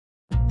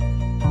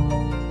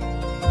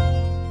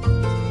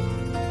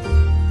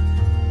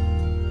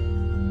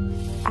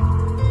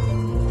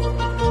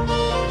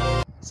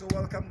So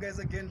welcome guys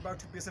again back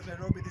to PSF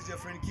Nairobi. This is your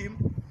friend Kim,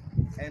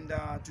 and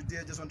today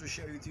I just want to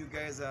share with you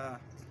guys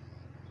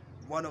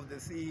one of the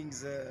things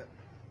that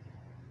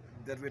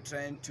we're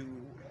trying to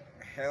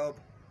help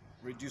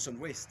reduce on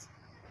waste.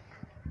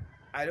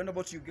 I don't know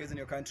about you guys in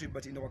your country,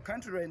 but in our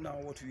country right now,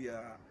 what we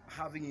are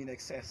having in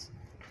excess,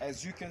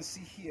 as you can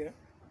see here,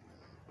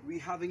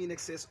 we're having in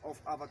excess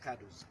of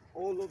avocados.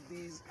 All of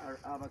these are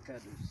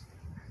avocados.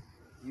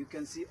 You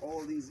can see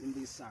all these in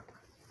this sack.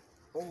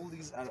 All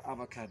these are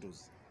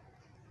avocados,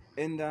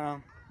 and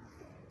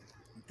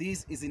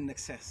this is in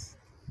excess,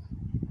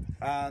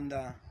 and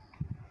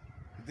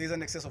there's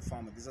an excess of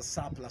farmers. There's a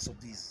surplus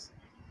of these.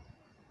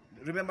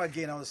 Remember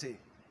again, I will say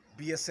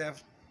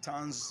BSF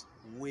turns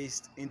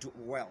waste into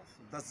wealth.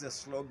 That's the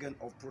slogan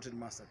of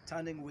ProteinMaster,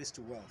 turning waste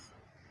to wealth,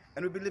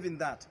 and we believe in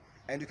that.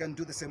 And you can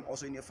do the same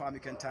also in your farm.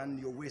 You can turn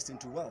your waste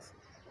into wealth.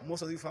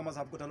 Most of you farmers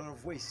have got a lot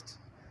of waste,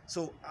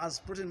 so as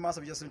ProteinMaster,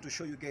 we just want to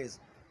show you guys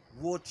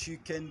what you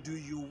can do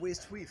your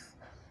waste with.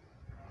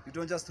 You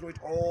don't just throw it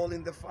all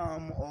in the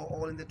farm or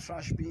all in the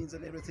trash bins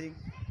and everything.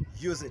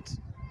 Use it.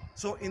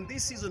 So in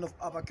this season of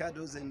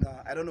avocados, and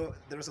I don't know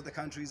the rest of the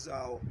countries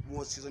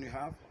what season you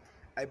have.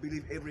 I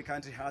believe every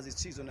country has its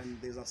season, and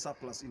there's a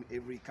surplus in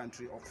every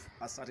country of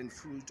a certain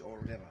fruit or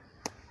whatever.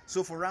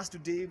 So for us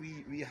today,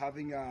 we're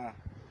having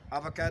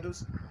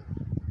avocados,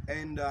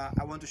 and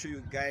I want to show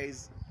you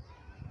guys,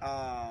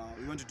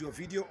 we want to do a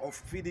video of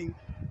feeding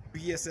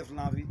BSF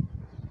larvae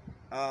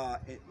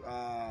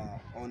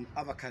on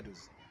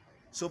avocados.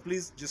 So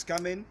please just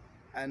come in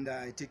and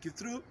I take you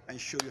through and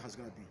show you how it's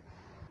gonna be.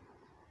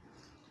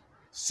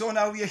 So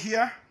now we are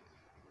here.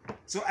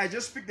 So I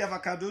just picked the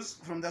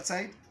avocados from that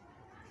side,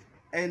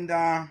 and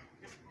I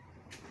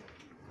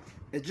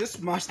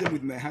just mashed them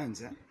with my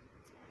hands.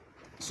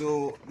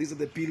 So these are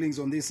the peelings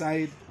on this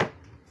side,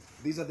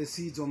 these are the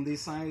seeds on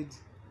this side.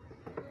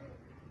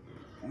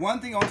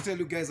 One thing I want to tell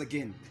you guys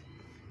again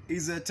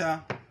is that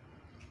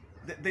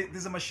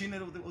there's a machine,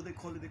 what they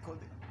call it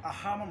a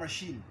hammer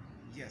machine.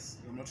 Yes,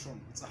 I'm not wrong,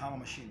 it's a hammer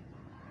machine.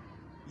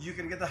 You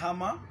can get the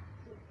hammer,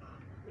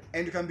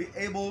 and you can be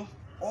able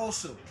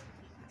also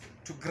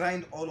to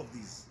grind all of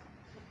these.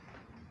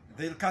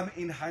 They'll come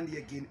in handy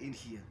again in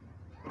here.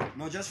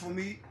 Not just for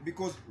me,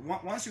 because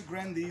once you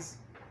grind these,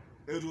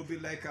 it will be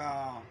like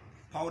a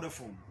powder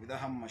form with a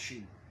hammer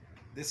machine.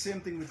 The same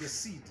thing with the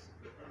seed.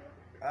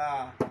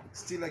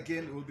 Still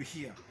again, it will be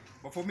here.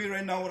 But for me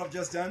right now, what I've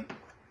just done,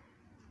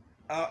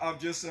 I've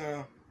just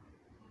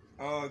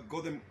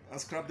got them, I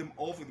scrubbed them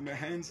off with my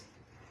hands.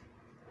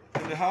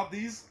 And I have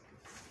these,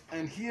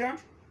 and here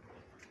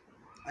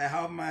I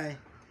have my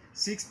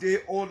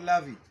 6-day-old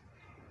larvae.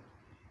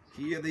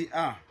 Here they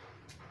are.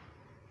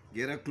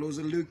 Get a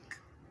closer look.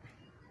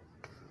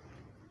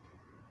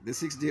 The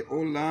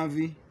 6-day-old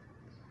larvae.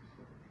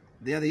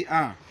 There they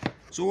are.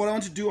 So what I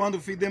want to do, I want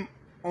to feed them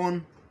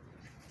on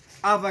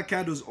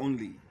avocados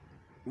only.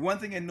 One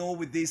thing I know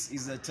with this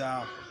is that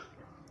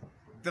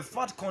the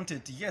fat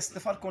content, yes, the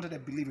fat content I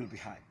believe will be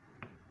high.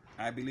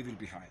 I believe it will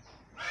be high.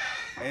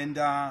 And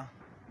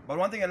but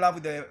one thing I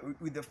love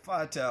with the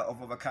fat of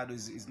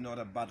avocados is not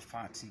a bad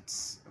fat,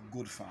 it's a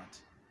good fat.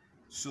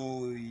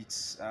 So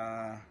it's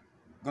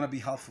gonna be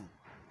helpful.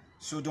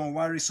 So don't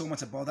worry so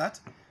much about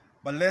that.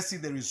 But let's see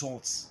the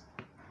results.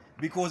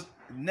 Because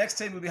next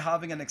time we'll be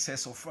having an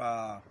excess of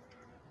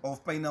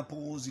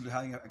pineapples, you'll be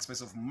having an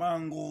excess of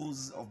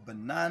mangoes, of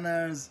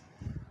bananas.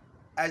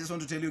 I just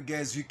want to tell you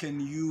guys, you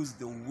can use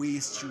the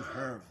waste you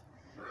have.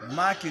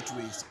 Market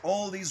waste,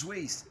 all these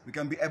waste, we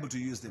can be able to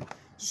use them.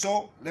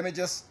 So let me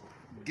just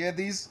get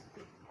these.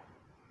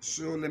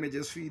 So let me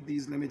just feed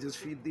these,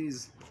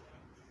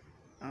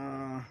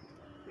 and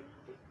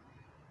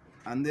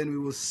then we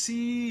will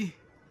see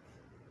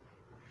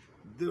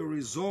the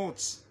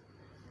results.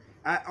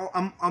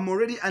 I'm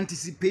already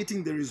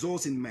anticipating the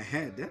results in my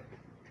head,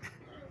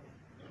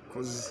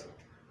 because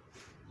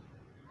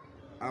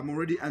I'm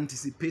already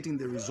anticipating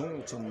the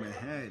results on my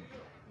head.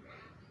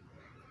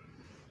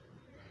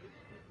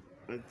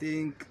 I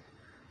think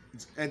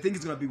it's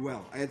gonna be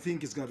well. I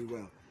think it's gonna be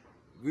well.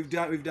 We've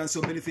done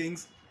so many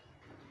things,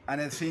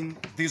 and I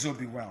think this will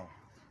be well.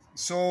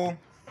 So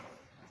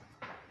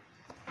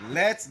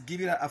let's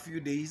give it a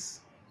few days.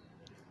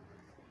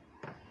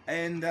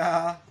 And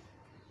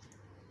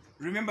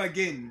remember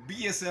again,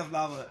 BSF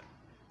larva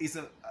is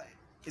a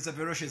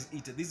ferocious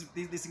eater. These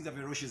things are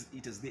ferocious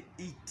eaters. They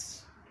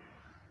eat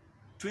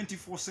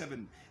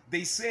 24/7.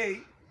 They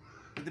say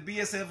that the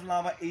BSF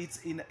larva eats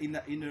in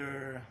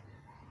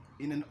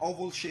an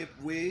oval shaped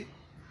way,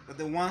 that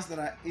the ones that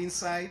are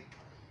inside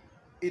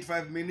eat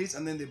 5 minutes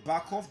and then they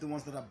back off. The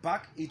ones that are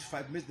back eat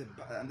 5 minutes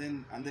and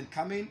then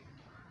come in.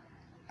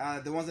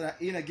 The ones that are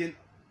in again,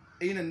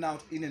 in and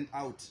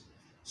out.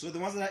 So the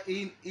ones that are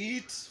in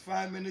eat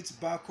 5 minutes,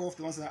 back off.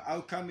 The ones that are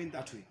out come in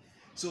that way.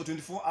 So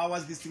 24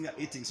 hours this thing are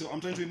eating. So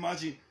I'm trying to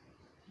imagine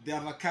the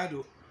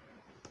avocado.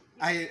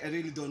 I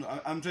really don't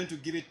know. I'm trying to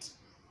give it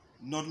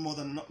not more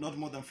than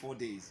 4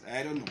 days.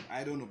 I don't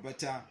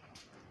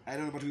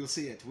know, but we'll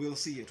see it. We'll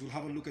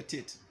have a look at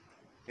it,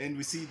 and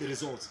we see the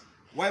results.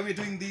 Why we're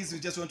doing this, we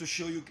just want to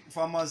show you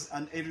farmers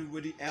and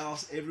everybody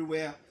else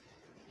everywhere,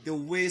 the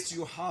waste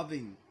you're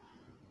having,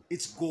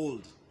 it's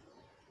gold.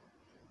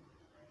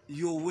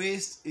 Your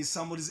waste is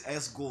somebody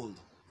else's gold.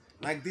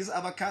 Like these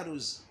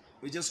avocados,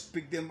 we just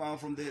picked them out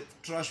from the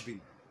trash bin.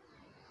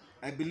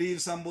 I believe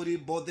somebody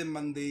bought them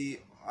and they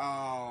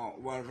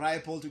were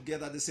ripe all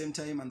together at the same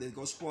time and they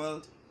got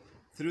spoiled,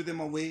 threw them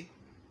away.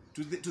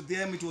 To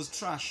them it was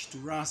trash,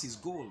 to us is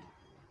gold.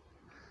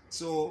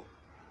 So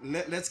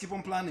let's keep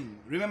on planning.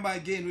 Remember,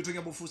 again, we're talking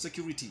about food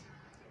security.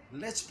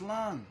 Let's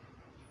plan.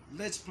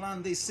 Let's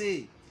plan. They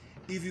say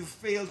if you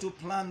fail to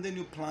plan, then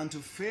you plan to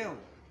fail,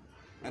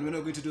 and we're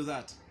not going to do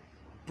that.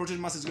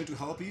 ProteinMaster is going to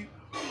help you,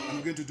 and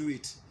we're going to do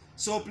it.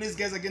 So please,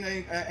 guys, again,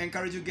 I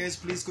encourage you guys,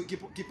 please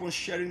keep on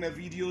sharing my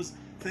videos.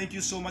 Thank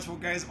you so much for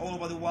guys all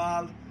over the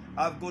world.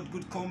 I've got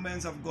good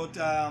comments. I've got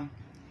a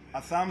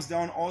thumbs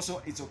down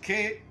also. It's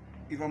okay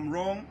if I'm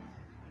wrong.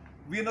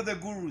 We're not the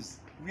gurus.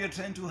 We are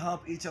trying to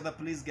help each other,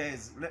 please,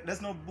 guys.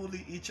 Let's not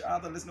bully each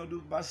other. Let's not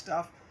do bad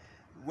stuff.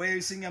 Where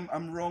you think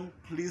I'm wrong,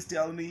 please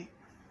tell me.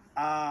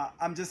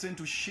 I'm just trying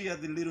to share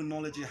the little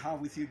knowledge I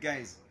have with you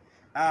guys.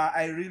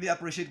 I really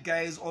appreciate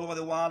guys all over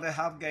the world. I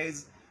have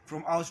guys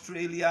from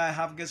Australia. I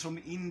have guys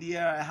from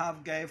India. I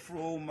have guys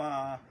from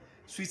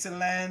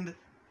Switzerland.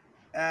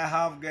 I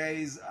have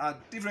guys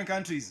at different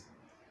countries.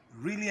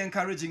 Really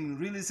encouraging,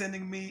 really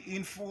sending me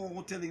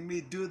info, telling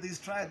me do this,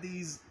 try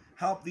this,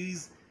 help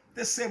these.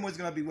 The same way it's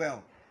gonna be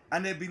well.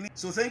 And I believe.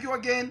 So thank you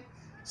again.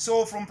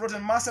 So from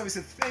ProteinMaster, we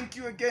say thank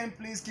you again.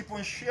 Please keep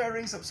on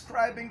sharing,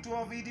 subscribing to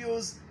our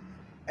videos,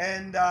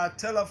 and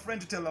tell a friend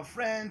to tell a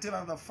friend, tell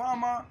another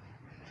farmer.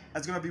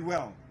 It's gonna be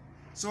well.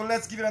 So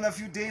let's give it another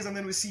few days and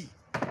then we see.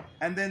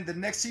 And then the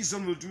next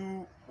season we'll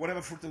do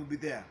whatever fruit that will be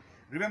there.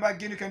 Remember,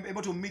 again, you can be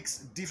able to mix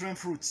different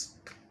fruits.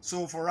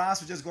 So for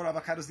us, we just got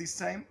avocados this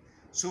time.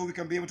 So we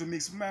can be able to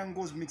mix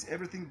mangoes, mix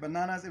everything,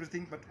 bananas,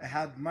 everything. But I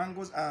had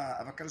mangoes,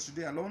 avocados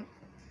today alone.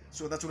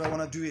 So that's what I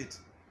want to do it.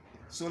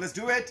 So let's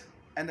do it.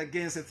 And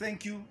again, say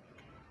thank you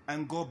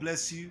and God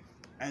bless you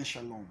and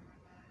shalom.